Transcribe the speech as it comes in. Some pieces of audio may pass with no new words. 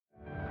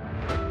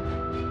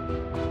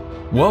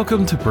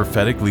Welcome to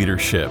Prophetic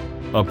Leadership,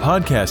 a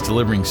podcast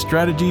delivering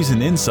strategies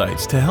and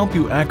insights to help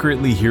you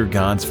accurately hear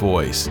God's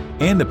voice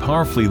and to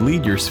powerfully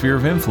lead your sphere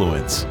of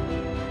influence.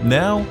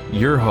 Now,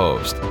 your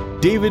host,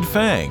 David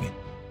Fang.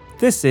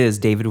 This is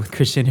David with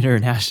Christian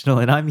International,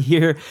 and I'm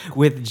here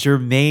with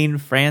Jermaine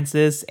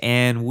Francis,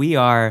 and we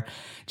are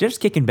just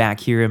kicking back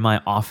here in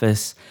my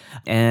office,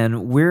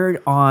 and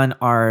we're on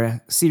our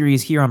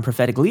series here on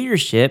prophetic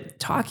leadership,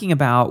 talking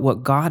about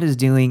what God is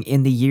doing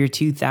in the year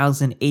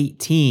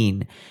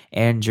 2018,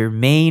 and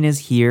Jermaine is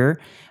here,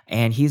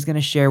 and he's going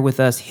to share with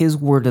us his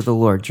word of the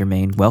Lord.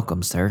 Jermaine,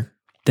 welcome, sir.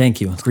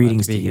 Thank you. It's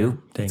Greetings to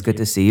you. It's good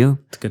to see you.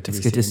 It's good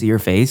to see your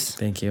face.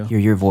 Thank you. Hear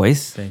your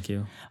voice. Thank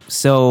you.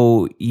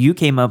 So you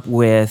came up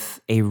with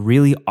a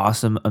really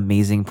awesome,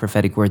 amazing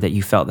prophetic word that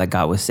you felt that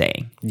God was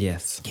saying.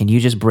 Yes. Can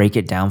you just break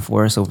it down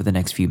for us over the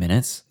next few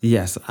minutes?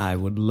 Yes, I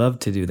would love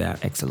to do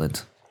that.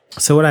 Excellent.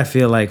 So what I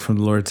feel like from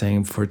the Lord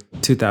saying for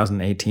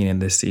 2018 in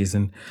this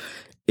season,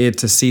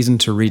 it's a season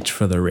to reach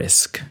for the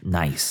risk.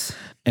 Nice.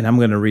 And I'm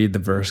going to read the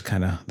verse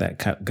that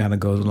kind of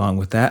goes along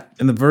with that.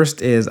 And the verse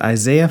is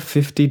Isaiah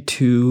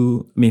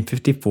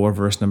 54,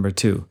 verse number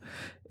 2.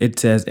 It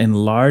says,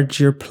 "Enlarge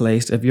your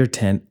place of your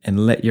tent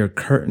and let your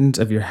curtains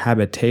of your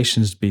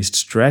habitations be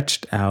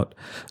stretched out.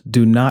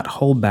 Do not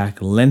hold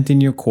back. Lengthen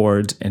your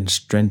cords and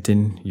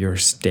strengthen your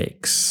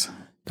stakes."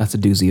 That's a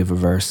doozy of a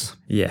verse.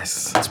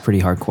 Yes. It's pretty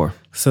hardcore.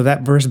 So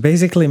that verse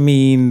basically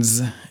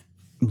means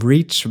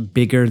reach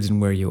bigger than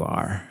where you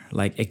are,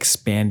 like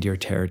expand your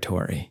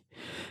territory.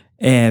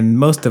 And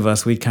most of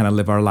us, we kind of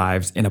live our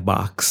lives in a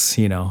box,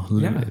 in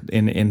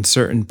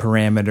certain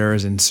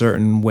parameters, in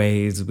certain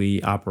ways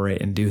we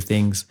operate and do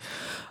things.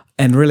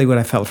 And really what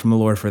I felt from the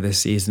Lord for this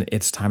season,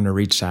 it's time to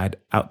reach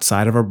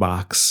outside of our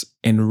box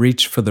and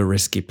reach for the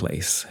risky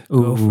place.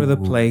 Go for the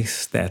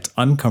place that's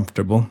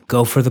uncomfortable.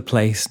 Go for the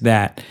place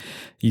that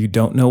you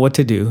don't know what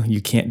to do. You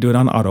can't do it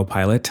on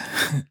autopilot.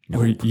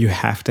 Where you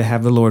have to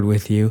have the Lord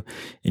with you,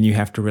 and you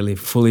have to really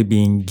fully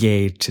be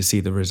engaged to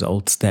see the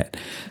results that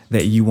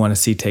you want to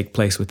see take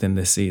place within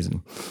this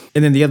season.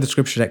 And then the other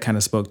scripture that kind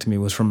of spoke to me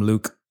was from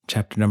Luke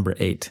chapter number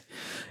 8.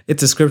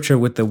 It's a scripture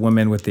with the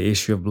woman with the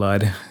issue of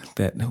blood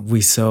that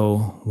we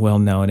so well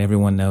know, and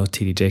everyone knows.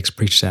 T.D. Jakes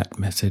preached that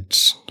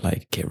message,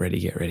 like, get ready,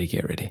 get ready,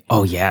 get ready.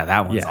 Oh yeah,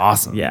 that one's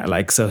awesome. Yeah,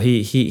 like, so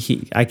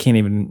he I can't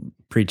even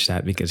preach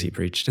that because he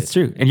preached it. It's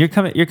true. And you're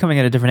coming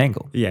at a different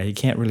angle. Yeah, he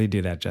can't really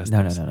do that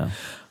justice. No.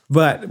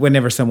 But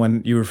whenever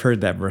you referred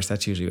that verse,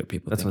 that's usually what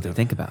people That's what they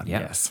think about, yeah.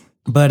 Yes.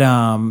 But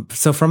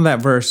so from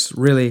that verse,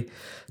 really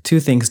two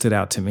things stood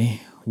out to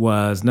me.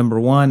 Was number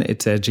one,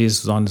 it said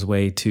Jesus was on his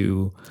way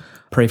to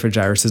pray for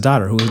Jairus'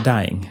 daughter who was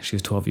dying. She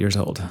was 12 years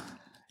old.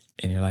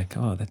 And you're like,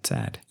 oh, that's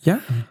sad.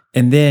 Yeah.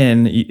 And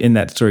then in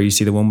that story, you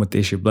see the woman with the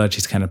issue of blood.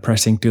 She's kind of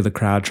pressing through the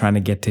crowd, trying to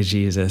get to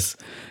Jesus.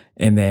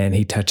 And then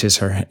he touches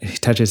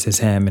his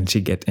hem, and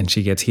she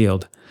gets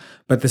healed.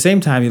 But at the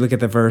same time, you look at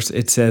the verse,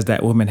 it says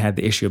that woman had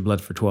the issue of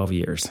blood for 12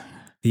 years.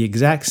 The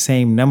exact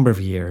same number of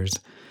years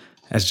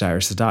as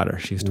Jairus' daughter.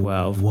 She was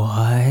 12.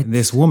 What?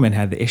 This woman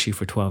had the issue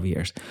for 12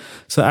 years.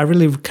 So I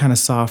really kind of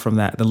saw from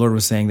that, the Lord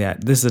was saying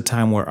that this is a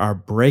time where our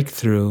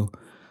breakthrough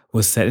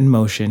was set in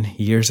motion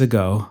years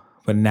ago,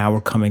 but now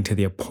we're coming to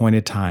the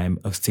appointed time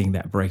of seeing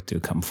that breakthrough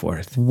come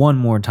forth. One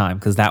more time,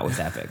 because that was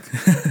epic.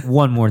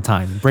 One more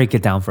time. Break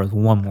it down for us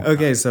one more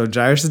Okay, time. so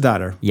Jairus'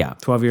 daughter, Yeah.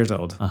 12 years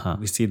old. Uh-huh.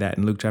 We see that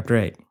in Luke chapter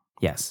 8.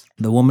 Yes.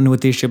 The woman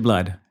with the issue of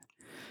blood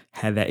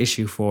had that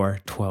issue for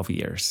 12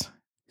 years.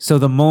 So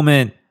the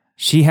moment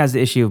she has the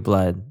issue of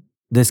blood,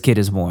 this kid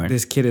is born.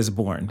 This kid is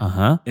born.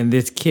 Uh-huh. And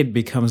this kid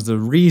becomes the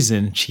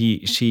reason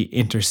she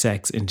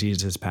intersects in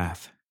Jesus'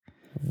 path.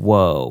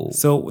 Whoa.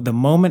 So the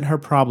moment her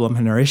problem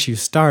and her issue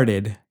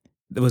started,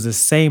 it was the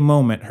same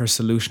moment her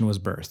solution was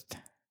birthed.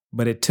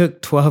 But it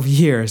took 12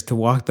 years to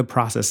walk the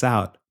process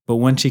out. But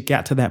when she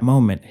got to that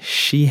moment,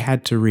 she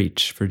had to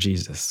reach for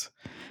Jesus.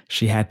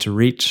 She had to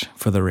reach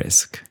for the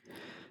risk.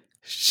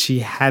 She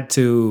had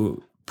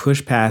to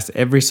push past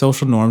every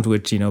social norms,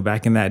 which,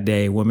 back in that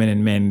day, women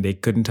and men, they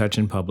couldn't touch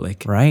in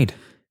public. Right.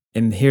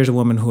 And here's a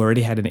woman who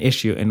already had an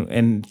issue.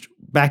 And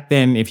back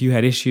then, if you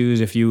had issues,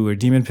 if you were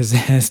demon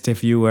possessed,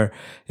 if you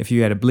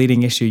had a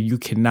bleeding issue, you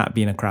could not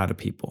be in a crowd of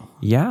people.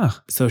 Yeah.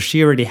 So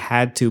she already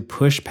had to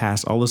push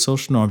past all the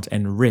social norms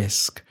and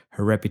risk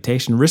her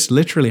reputation, risk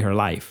literally her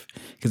life.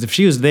 Because if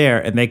she was there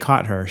and they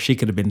caught her, she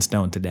could have been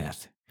stoned to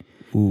death.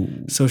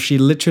 Ooh. So she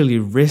literally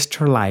risked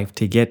her life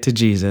to get to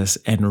Jesus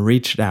and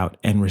reached out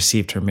and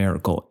received her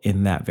miracle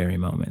in that very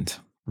moment.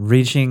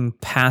 Reaching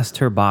past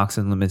her box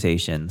and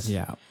limitations.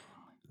 Yeah.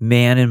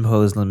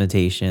 Man-imposed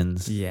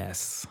limitations.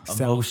 Yes.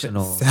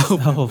 Emotional.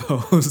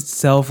 Self-imposed.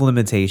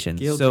 Self-limitations.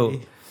 Guilty. So,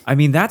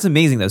 that's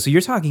amazing, though. So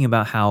you're talking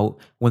about how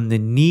when the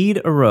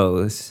need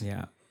arose,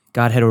 Yeah.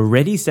 God had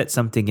already set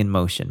something in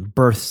motion,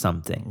 birthed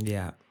something.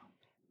 Yeah.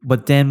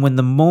 But then when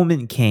the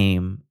moment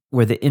came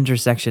where the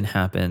intersection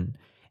happened,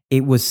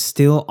 it was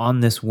still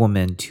on this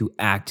woman to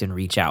act and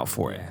reach out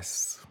for it.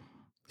 Yes.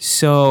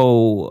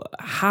 So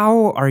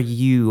how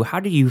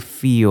do you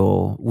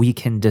feel we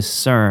can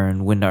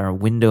discern when our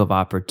window of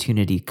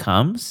opportunity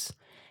comes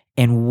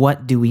And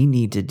what do we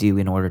need to do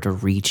in order to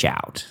reach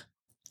out?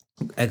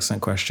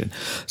 Excellent question.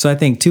 So I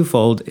think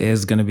twofold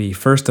is going to be,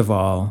 first of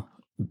all,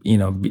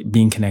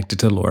 being connected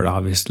to the Lord,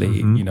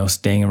 obviously,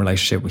 staying in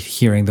relationship with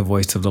hearing the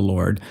voice of the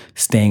Lord,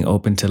 staying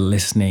open to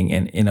listening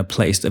and in a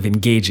place of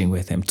engaging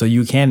with him. So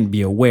you can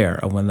be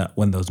aware of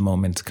when those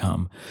moments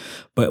come.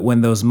 But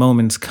when those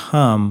moments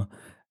come,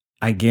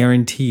 I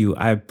guarantee you,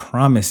 I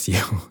promise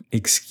you,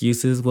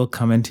 excuses will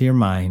come into your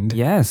mind.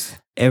 Yes.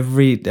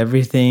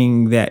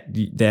 Everything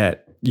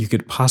that you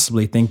could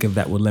possibly think of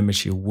that would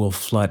limit you will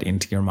flood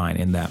into your mind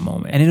in that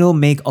moment. And it'll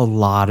make a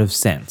lot of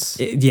sense.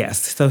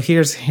 Yes. So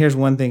here's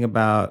one thing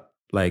about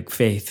like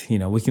faith.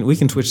 We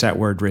can switch that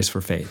word risk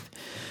for faith.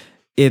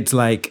 It's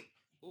like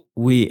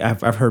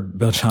I've heard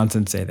Bill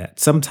Johnson say that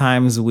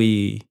sometimes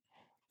we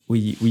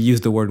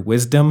use the word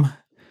wisdom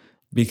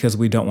because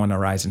we don't want to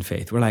rise in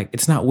faith. We're like,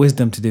 it's not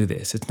wisdom to do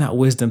this. It's not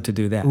wisdom to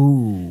do that.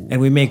 Ooh. And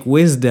we make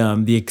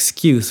wisdom the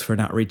excuse for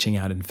not reaching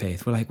out in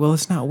faith. We're like, well,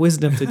 it's not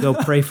wisdom to go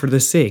pray for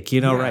the sick,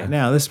 right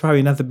now. This is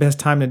probably not the best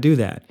time to do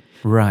that.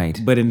 Right.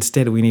 But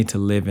instead, we need to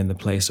live in the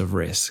place of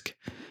risk.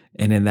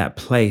 And in that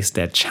place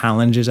that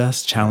challenges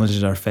us,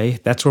 challenges our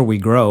faith, that's where we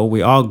grow.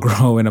 We all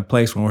grow in a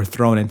place when we're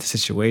thrown into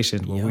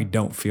situations where we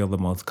don't feel the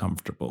most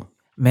comfortable.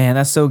 Man,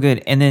 that's so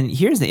good. And then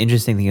here's the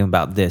interesting thing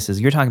about this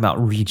is you're talking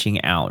about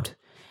reaching out.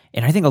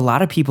 And I think a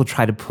lot of people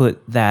try to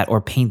put that or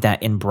paint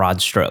that in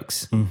broad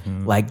strokes.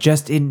 Mm-hmm. Like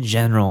just in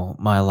general,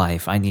 my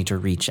life, I need to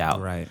reach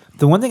out. Right.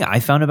 The one thing I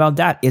found about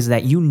that is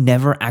that you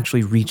never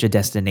actually reach a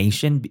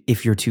destination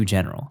if you're too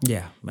general.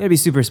 Yeah. You gotta be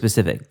super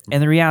specific.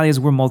 And the reality is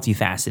we're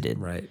multifaceted.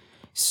 Right.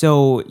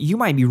 So you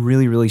might be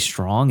really, really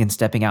strong in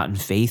stepping out in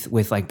faith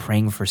with like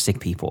praying for sick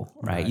people,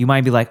 right? You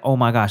might be like, oh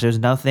my gosh, there's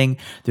no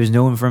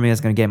infirmity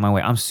that's going to get in my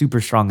way. I'm super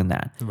strong in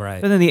that.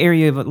 Right. But then the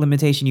area of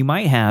limitation you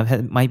might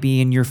have might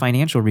be in your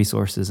financial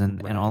resources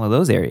and all of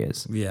those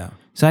areas. Yeah.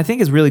 So I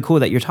think it's really cool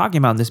that you're talking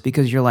about this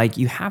because you're like,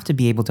 you have to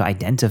be able to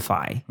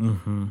identify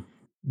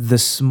the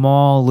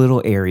small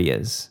little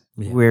areas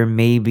where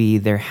maybe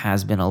there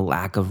has been a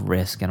lack of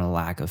risk and a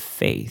lack of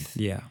faith.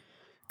 Yeah.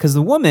 Because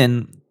the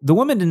woman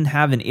didn't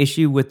have an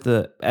issue with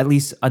at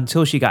least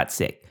until she got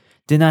sick,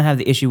 did not have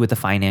the issue with the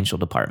financial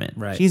department.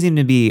 Right. She seemed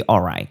to be all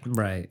right.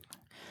 Right.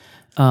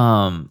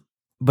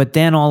 But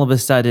then all of a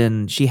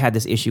sudden she had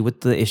this issue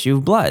with the issue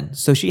of blood.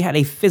 So she had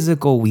a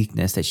physical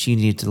weakness that she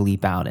needed to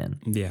leap out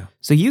in. Yeah.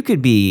 So you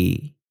could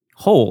be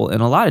whole in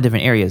a lot of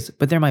different areas,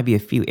 but there might be a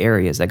few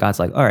areas that God's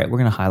like, all right, we're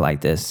going to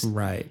highlight this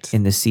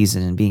in this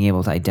season and being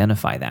able to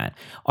identify that.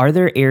 Are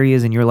there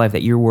areas in your life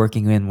that you're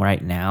working in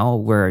right now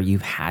where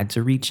you've had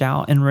to reach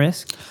out and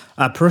risk?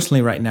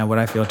 Personally, right now, what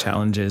I feel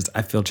challenged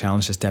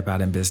to step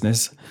out in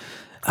business.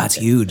 That's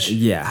huge.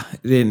 Yeah.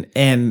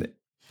 And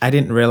I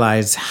didn't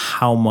realize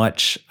how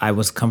much I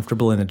was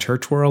comfortable in the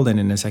church world and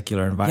in a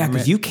secular Yeah, environment.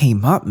 because you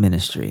came up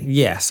ministry.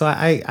 Yeah, so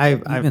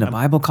You've been a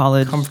Bible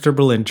college.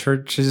 Comfortable in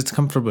churches, it's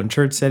comfortable in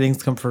church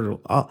settings,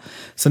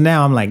 So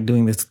now I'm like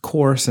doing this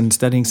course and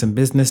studying some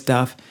business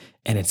stuff,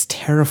 and it's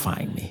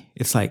terrifying me.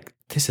 It's like,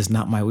 this is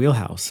not my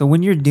wheelhouse. So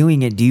when you're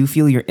doing it, do you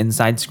feel your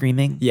inside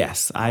screaming?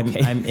 Yes, I'm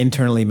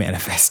internally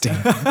manifesting.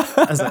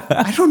 I was like,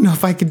 I don't know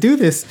if I could do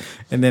this.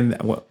 And then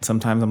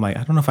sometimes I'm like,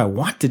 I don't know if I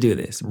want to do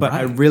this. But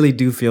I really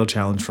do feel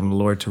challenged from the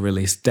Lord to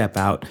really step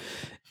out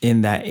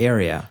in that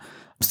area.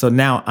 So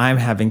now I'm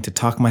having to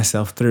talk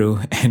myself through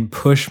and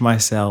push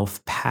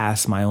myself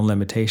past my own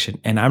limitation.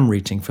 And I'm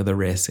reaching for the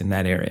risk in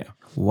that area.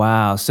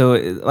 Wow. So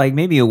like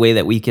maybe a way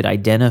that we could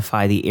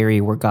identify the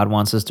area where God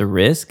wants us to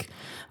risk.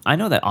 I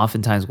know that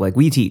oftentimes, like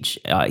we teach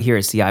here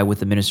at CI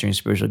with the Ministry and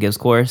Spiritual Gifts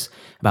course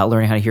about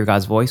learning how to hear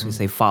God's voice, we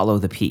say follow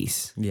the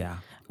peace. Yeah.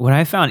 What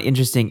I found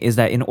interesting is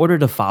that in order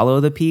to follow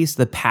the peace,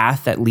 the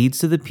path that leads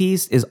to the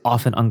peace is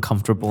often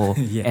uncomfortable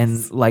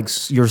and like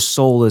your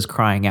soul is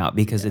crying out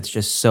because it's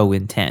just so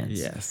intense.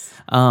 Yes.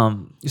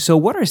 So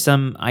what are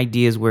some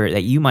ideas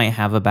that you might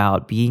have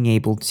about being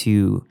able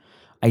to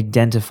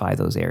identify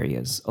those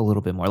areas a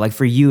little bit more? Like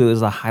for you, it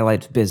was a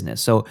highlight of business.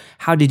 So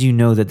how did you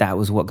know that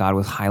was what God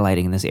was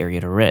highlighting in this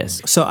area to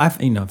risk? So I've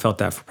felt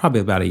that for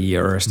probably about a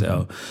year or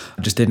so.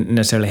 I just didn't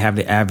necessarily have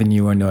the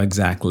avenue or know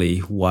exactly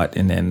what.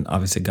 And then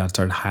obviously God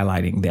started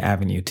highlighting the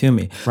avenue to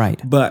me.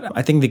 Right. But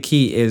I think the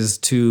key is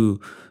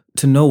to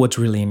know what's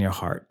really in your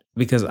heart.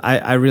 Because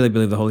I really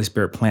believe the Holy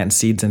Spirit plants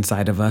seeds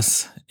inside of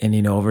us,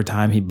 and over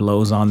time He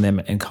blows on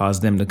them and cause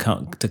them to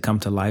come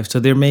to life.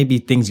 So there may be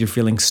things you're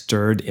feeling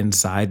stirred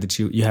inside that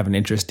you have an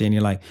interest in.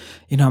 You're like,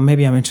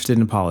 maybe I'm interested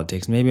in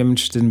politics, maybe I'm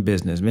interested in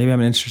business, maybe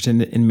I'm interested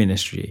in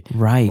ministry,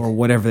 right, or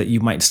whatever that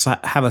you might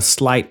have a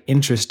slight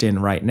interest in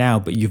right now,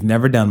 but you've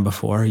never done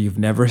before, you've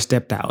never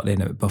stepped out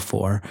in it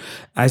before.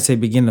 I say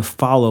begin to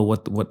follow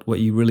what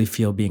you really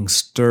feel being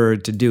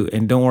stirred to do,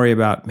 and don't worry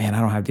about, man,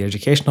 I don't have the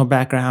educational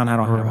background, I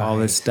don't have all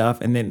this stuff.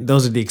 And then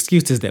those are the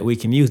excuses that we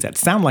can use that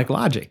sound like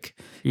logic.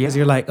 Because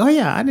you're like, oh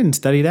yeah, I didn't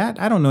study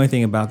that. I don't know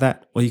anything about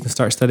that. Well, you can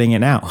start studying it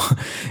now.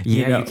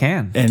 You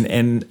can.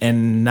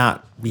 And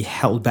not be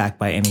held back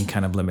by any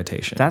kind of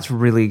limitation. That's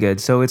really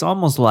good. So it's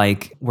almost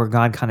like where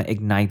God kind of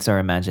ignites our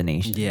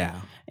imagination. Yeah.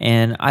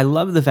 And I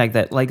love the fact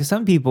that like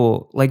some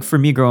people, like for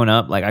me growing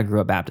up, like I grew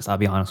up Baptist. I'll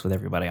be honest with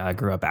everybody. I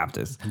grew up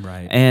Baptist.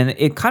 Right. And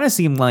it kind of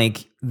seemed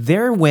like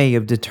their way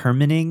of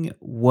determining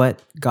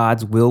what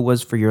God's will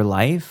was for your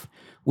life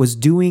was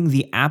doing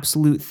the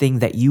absolute thing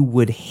that you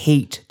would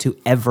hate to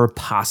ever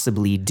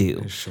possibly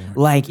do. Sure.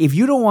 Like if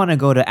you don't want to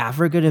go to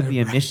Africa to be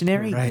a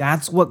missionary, right.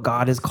 that's what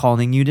God is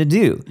calling you to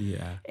do.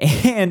 Yeah.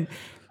 And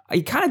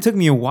it kind of took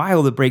me a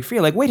while to break free.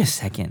 Like, wait a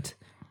second.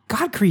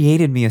 God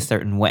created me a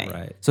certain way.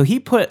 Right. So he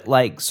put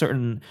like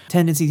certain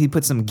tendencies, he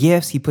put some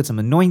gifts, he put some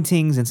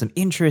anointings and some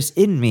interests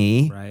in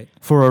me Right.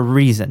 for a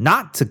reason,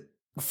 not to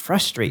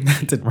frustrate me,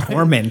 To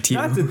torment you.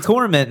 not to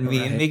torment me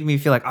and Right. make me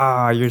feel like,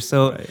 you're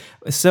so, Right.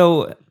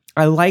 so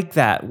I like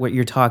that, what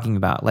you're talking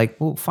about. Like,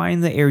 well,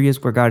 find the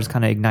areas where God is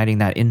kind of igniting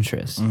that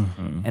interest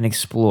and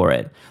explore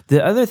it.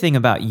 The other thing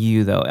about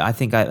you, though, I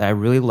think I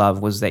really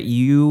love was that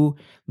you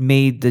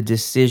made the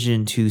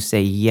decision to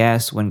say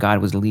yes when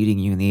God was leading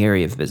you in the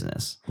area of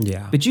business.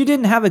 Yeah. But you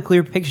didn't have a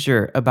clear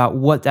picture about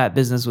what that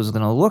business was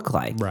going to look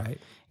like. Right.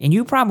 And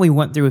you probably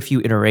went through a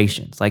few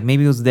iterations. Like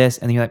maybe it was this,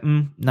 and then you're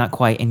like, not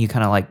quite. And you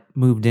kind of like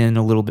moved in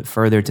a little bit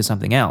further to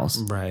something else.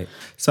 Right.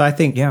 So I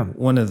think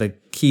one of the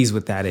keys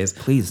with that is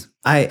Please.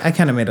 I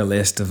kind of made a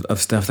list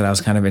of stuff that I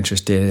was kind of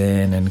interested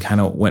in and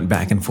kind of went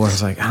back and forth. I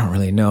was like, I don't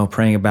really know,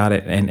 praying about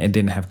it and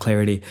didn't have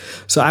clarity.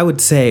 So I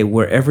would say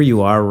wherever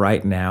you are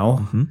right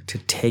now to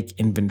take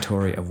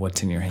inventory of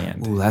what's in your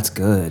hand. Ooh, that's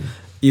good.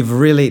 You've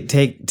really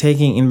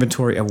taking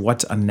inventory of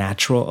what's a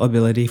natural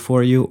ability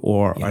for you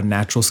or a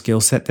natural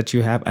skill set that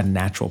you have, a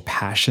natural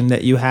passion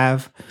that you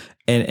have,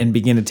 and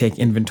begin to take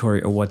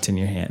inventory of what's in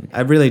your hand. I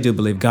really do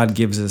believe God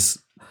gives us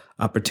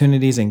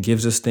opportunities and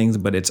gives us things,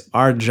 but it's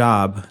our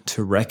job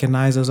to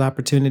recognize those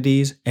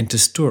opportunities and to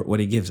steward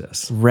what he gives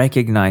us.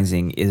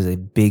 Recognizing is a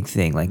big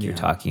thing, like you're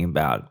talking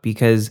about,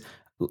 because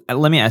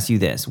let me ask you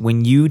this.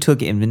 When you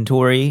took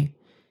inventory,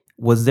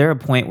 was there a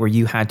point where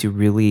you had to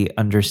really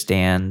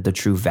understand the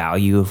true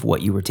value of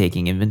what you were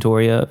taking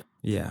inventory of?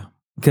 Yeah.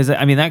 Because,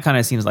 I mean, that kind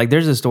of seems like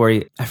there's a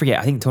story. I forget.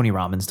 I think Tony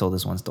Robbins told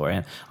this one story.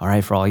 And all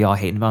right, for all y'all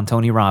hating about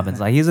Tony Robbins,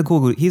 like he's a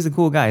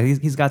cool guy.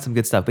 He's got some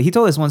good stuff. But he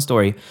told this one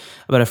story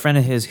about a friend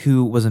of his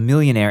who was a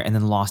millionaire and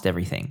then lost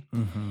everything,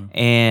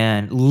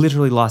 and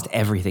literally lost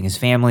everything, his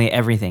family,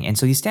 everything. And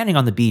so he's standing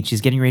on the beach.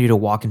 He's getting ready to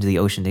walk into the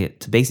ocean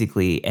to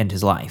basically end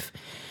his life.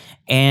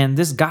 And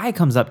this guy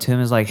comes up to him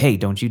and is like, hey,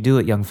 don't you do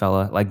it, young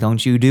fella. Like,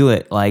 don't you do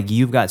it. Like,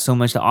 you've got so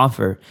much to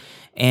offer.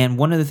 And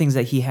one of the things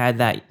that he had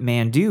that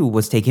man do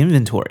was take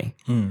inventory.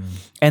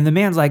 And the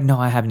man's like, no,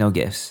 I have no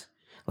gifts.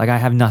 Like, I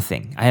have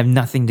nothing. I have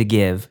nothing to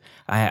give.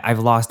 I've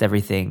lost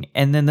everything.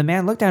 And then the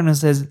man looked at him and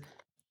says,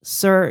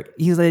 sir,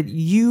 he's like,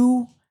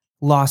 you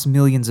lost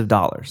millions of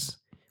dollars,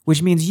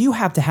 which means you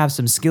have to have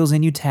some skills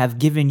in you to have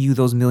given you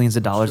those millions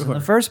of dollars in the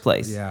first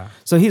place. Yeah.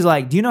 So he's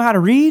like, do you know how to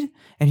read?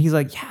 And he's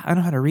like, yeah, I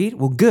know how to read.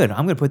 Well, good.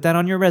 I'm going to put that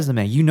on your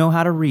resume. You know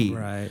how to read.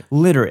 Right.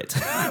 Literate.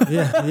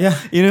 Yeah.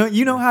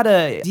 You know how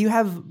to, do you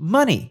have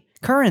money,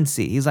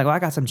 currency? He's like, well, I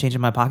got some change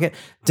in my pocket.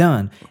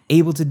 Done.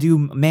 Able to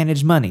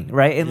manage money,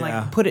 right? And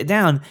like put it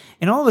down.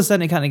 And all of a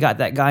sudden it kind of got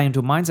that guy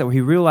into a mindset where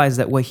he realized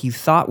that what he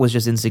thought was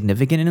just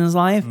insignificant in his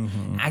life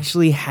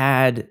actually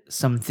had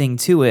something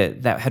to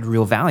it that had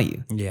real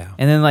value. Yeah.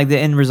 And then like the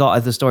end result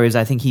of the story is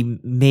I think he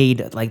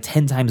made like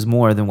 10 times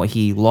more than what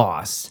he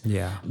lost.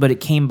 Yeah. But it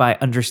came by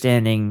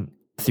understanding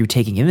through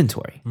taking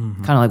inventory,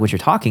 kind of like what you're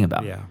talking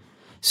about. Yeah.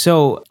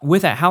 So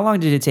with that, how long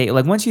did it take?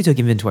 Like once you took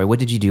inventory, what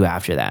did you do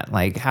after that?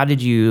 Like how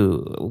did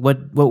you,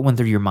 what went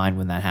through your mind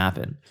when that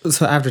happened?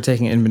 So after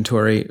taking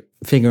inventory,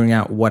 figuring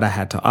out what I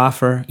had to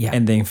offer,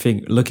 and then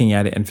looking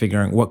at it and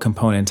figuring what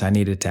components I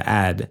needed to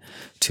add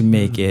to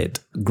make it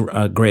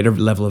a greater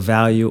level of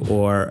value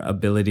or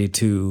ability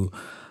to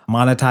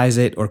monetize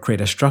it or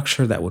create a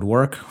structure that would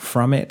work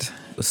from it.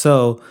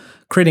 So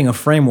creating a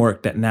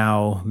framework that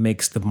now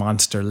makes the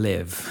monster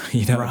live,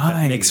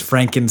 that makes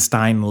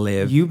Frankenstein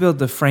live. You built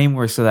the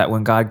framework so that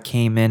when God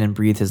came in and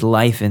breathed his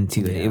life into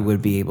it, it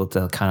would be able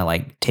to kind of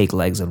like take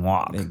legs and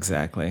walk.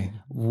 Exactly.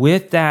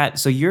 With that,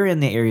 so you're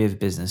in the area of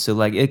business. So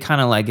like it kind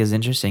of like is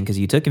interesting because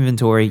you took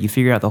inventory, you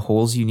figured out the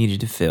holes you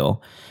needed to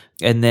fill,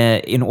 and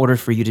then in order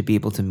for you to be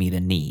able to meet a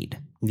need.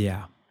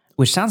 Yeah.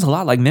 Which sounds a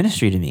lot like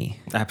ministry to me.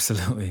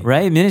 Absolutely.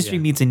 Right? Ministry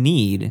meets a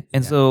need.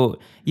 And so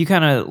you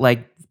kind of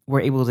like were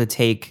able to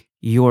take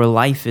your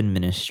life in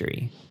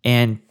ministry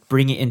and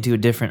bring it into a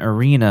different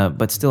arena,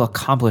 but still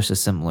accomplish a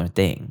similar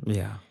thing.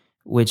 Yeah.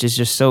 Which is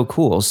just so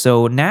cool.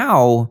 So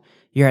now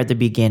you're at the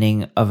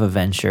beginning of a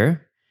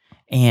venture,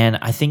 and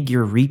I think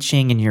your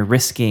reaching and your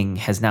risking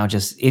has now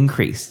just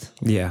increased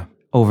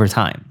over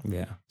time.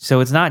 Yeah.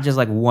 So it's not just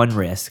like one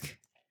risk.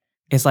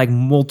 It's like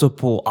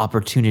multiple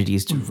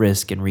opportunities to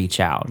risk and reach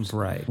out.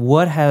 Right.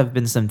 What have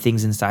been some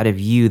things inside of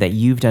you that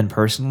you've done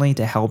personally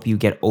to help you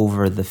get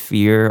over the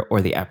fear or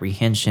the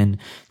apprehension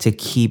to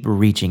keep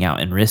reaching out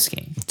and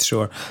risking?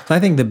 Sure. So I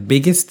think the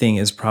biggest thing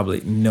is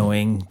probably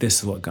knowing this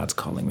is what God's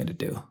calling me to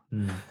do.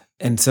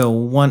 And so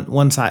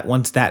once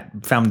that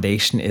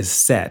foundation is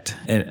set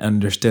and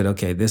understood,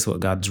 okay, this is what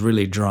God's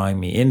really drawing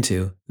me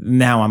into,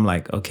 now I'm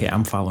like, okay,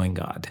 I'm following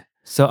God.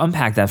 So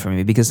unpack that for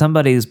me, because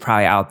somebody is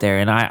probably out there,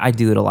 and I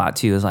do it a lot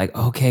too, is like,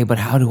 okay, but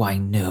how do I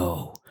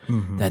know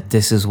that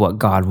this is what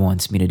God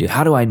wants me to do?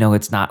 How do I know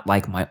it's not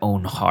like my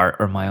own heart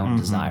or my own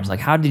desires? Like,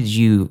 how did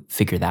you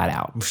figure that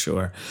out?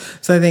 Sure.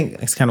 So I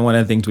think it's kind of one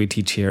of the things we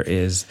teach here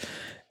is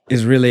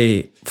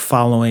really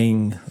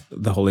following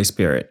the Holy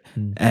Spirit.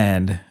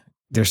 And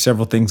there's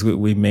several things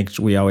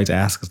we always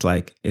ask, is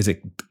like, is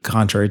it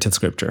contrary to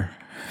Scripture?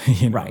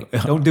 Right.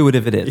 Don't do it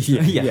if it is.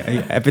 Yeah.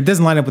 If it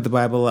doesn't line up with the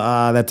Bible,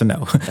 that's a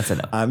no. That's a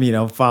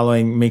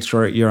no. Make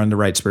sure you're on the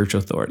right spiritual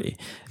authority.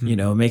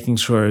 Making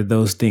sure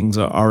those things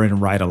are in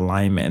right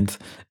alignment.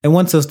 And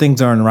once those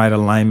things are in right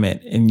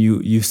alignment, and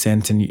you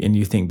sense and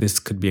you think this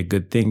could be a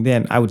good thing,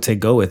 then I would say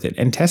go with it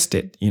and test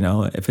it.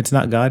 If it's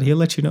not God, He'll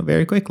let you know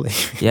very quickly.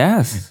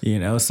 Yes.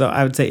 So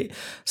I would say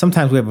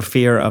sometimes we have a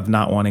fear of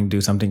not wanting to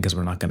do something because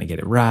we're not going to get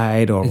it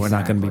right, or we're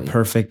not going to be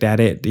perfect at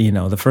it.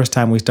 The first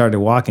time we started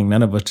walking,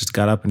 none of us just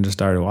got up and just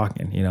started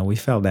walking. We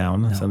fell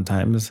down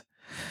sometimes.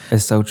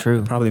 It's so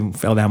true. Probably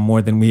fell down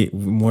more than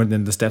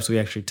the steps we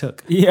actually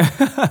took. Yeah.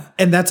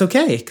 And that's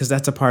okay, because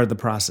that's a part of the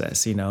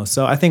process,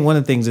 So I think one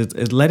of the things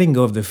is letting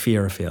go of the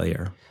fear of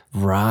failure.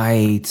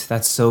 Right.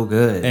 That's so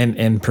good.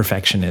 And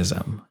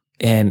perfectionism.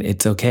 And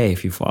it's okay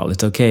if you fall.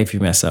 It's okay if you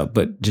mess up,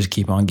 but just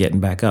keep on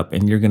getting back up.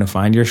 And you're going to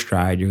find your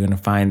stride. You're going to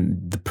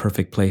find the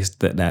perfect place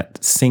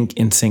that sync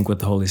with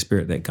the Holy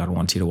Spirit that God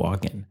wants you to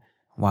walk in.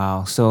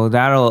 Wow. So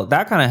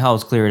that kind of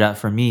helps clear it up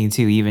for me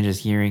too, even just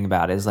hearing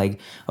about it. Is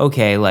like,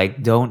 okay,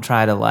 like don't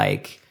try to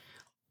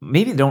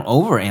maybe don't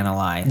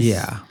overanalyze.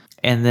 Yeah.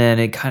 And then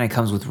it kind of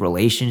comes with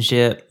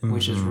relationship,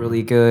 which is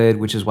really good,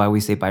 which is why we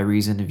say by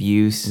reason of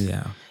use.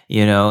 Yeah.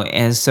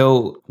 And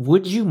so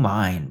would you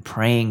mind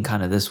praying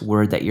kind of this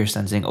word that you're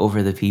sensing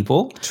over the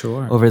people?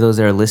 Sure. Over those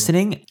that are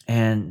listening,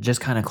 and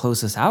just kind of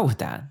close us out with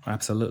that?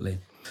 Absolutely.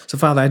 So,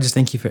 Father, I just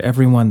thank you for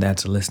everyone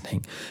that's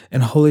listening.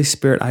 And Holy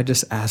Spirit, I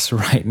just ask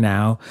right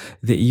now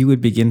that you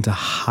would begin to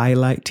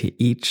highlight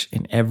to each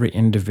and every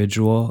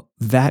individual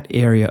that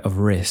area of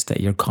risk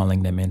that you're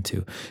calling them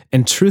into.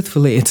 And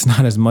truthfully, it's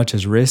not as much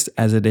as risk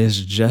as it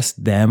is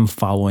just them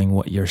following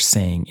what you're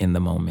saying in the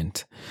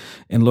moment.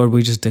 And Lord,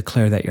 we just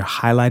declare that you're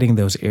highlighting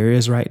those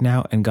areas right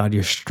now. And God,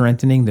 you're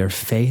strengthening their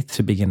faith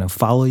to begin to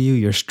follow you.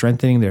 You're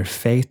strengthening their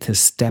faith to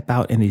step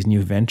out in these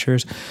new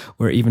ventures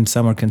where even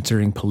some are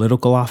considering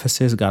political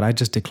offices. God, I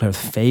just declare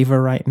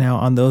favor right now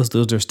on those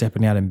that are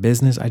stepping out in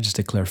business. I just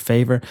declare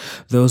favor.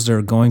 Those that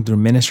are going through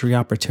ministry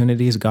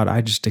opportunities, God,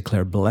 I just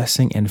declare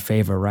blessing and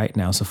favor right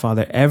now. So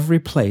Father, every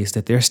place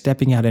that they're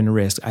stepping out in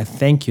risk, I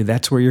thank you.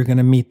 That's where you're going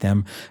to meet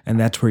them. And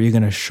that's where you're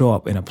going to show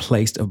up in a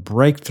place of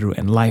breakthrough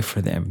and life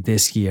for them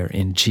this year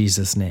in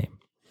Jesus' name.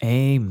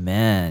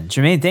 Amen.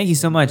 Jermaine, thank you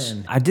so much.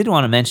 I did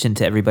want to mention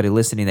to everybody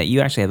listening that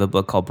you actually have a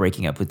book called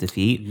Breaking Up with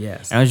Defeat.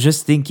 Yes. And I was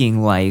just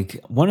thinking,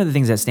 one of the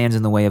things that stands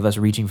in the way of us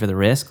reaching for the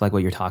risk, like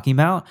what you're talking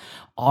about,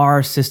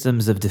 are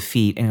systems of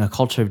defeat and a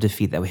culture of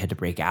defeat that we had to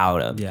break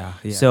out of. Yeah.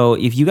 So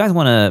if you guys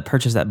want to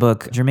purchase that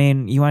book,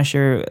 Jermaine, you want to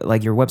share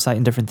your website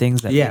and different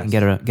things that you can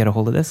get a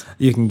hold of this?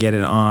 You can get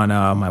it on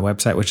my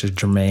website, which is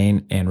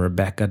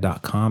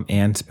jermaineandrebecca.com,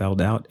 and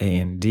spelled out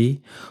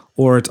A-N-D.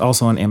 Or it's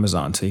also on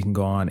Amazon. So you can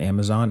go on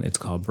Amazon. It's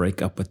called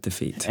Break Up with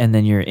Defeat. And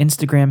then your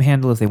Instagram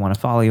handle, if they want to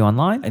follow you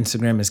online?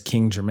 Instagram is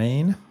King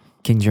Jermaine.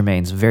 King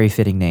Jermaine's a very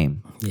fitting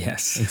name.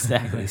 Yes.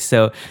 Exactly.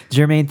 So,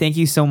 Jermaine, thank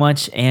you so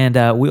much. And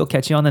we'll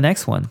catch you on the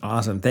next one.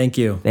 Awesome. Thank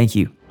you. Thank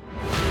you.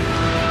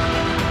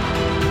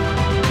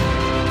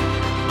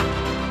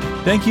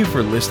 Thank you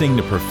for listening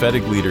to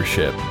Prophetic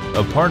Leadership,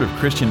 a part of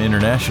Christian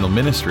International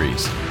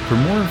Ministries. For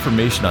more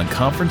information on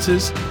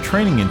conferences,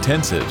 training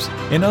intensives,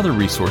 and other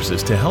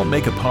resources to help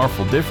make a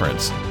powerful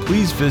difference,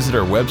 please visit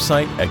our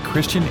website at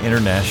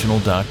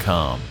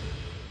christianinternational.com.